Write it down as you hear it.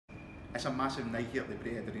It's a massive night here at the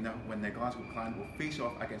Braehead Arena when the Glasgow Clan will face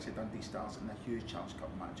off against the Dundee Stars in a huge Challenge Cup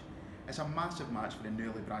match. It's a massive match for the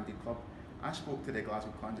newly branded club. I spoke to the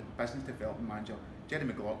Glasgow Clan's business development manager, Jerry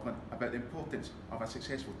McLaughlin, about the importance of a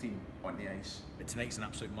successful team on the ice. But tonight's an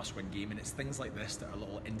absolute must-win game, and it's things like this that are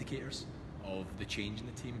little indicators of the change in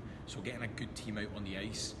the team. So getting a good team out on the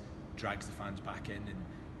ice drags the fans back in, and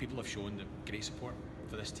people have shown great support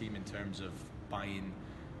for this team in terms of buying,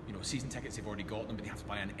 season tickets. They've already got them, but they have to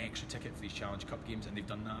buy an extra ticket for these Challenge Cup games, and they've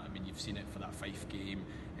done that. I mean, you've seen it for that Fife game,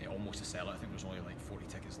 almost a sellout. I think there's only like 40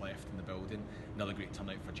 tickets left in the building. Another great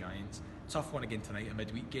turnout for Giants. Tough one again tonight, a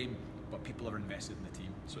midweek game, but people are invested in the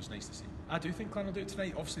team, so it's nice to see. I do think Clan will do it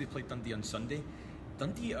tonight. Obviously, they played Dundee on Sunday.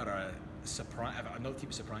 Dundee are a surprise, another team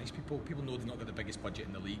to surprise people. People know they've not got the biggest budget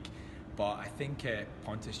in the league, but I think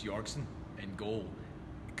Pontus Jorgensen in goal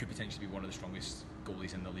could potentially be one of the strongest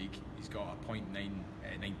goalies in the league. He's got a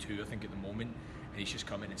 .992 I think at the moment, and he's just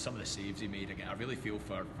come in, and some of the saves he made, again, I really feel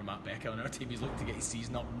for Matt Becker on our team. He's looking to get his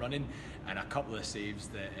season up and running, and a couple of saves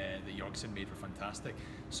that Jorgensen made were fantastic.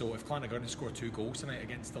 So if Clan are going to score 2 goals tonight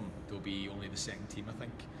against them, they'll be only the second team, I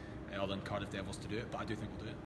think, other than Cardiff Devils, to do it, but I do think we'll do it.